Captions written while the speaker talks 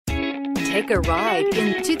Take a ride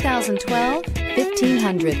in 2012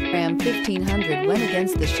 1500. Ram 1500 went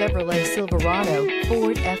against the Chevrolet Silverado,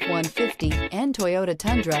 Ford F-150, and Toyota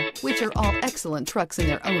Tundra, which are all excellent trucks in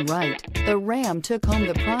their own right. The Ram took home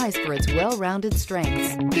the prize for its well-rounded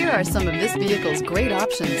strengths. Here are some of this vehicle's great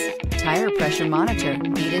options: tire pressure monitor,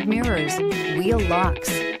 heated mirrors, wheel locks,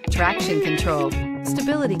 traction control,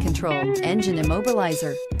 stability control, engine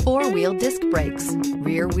immobilizer, four-wheel disc brakes,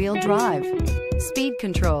 rear-wheel drive, speed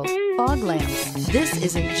control, fog lamps. This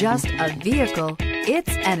isn't just a vehicle,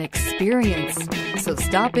 it's an experience. So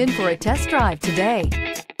stop in for a test drive today.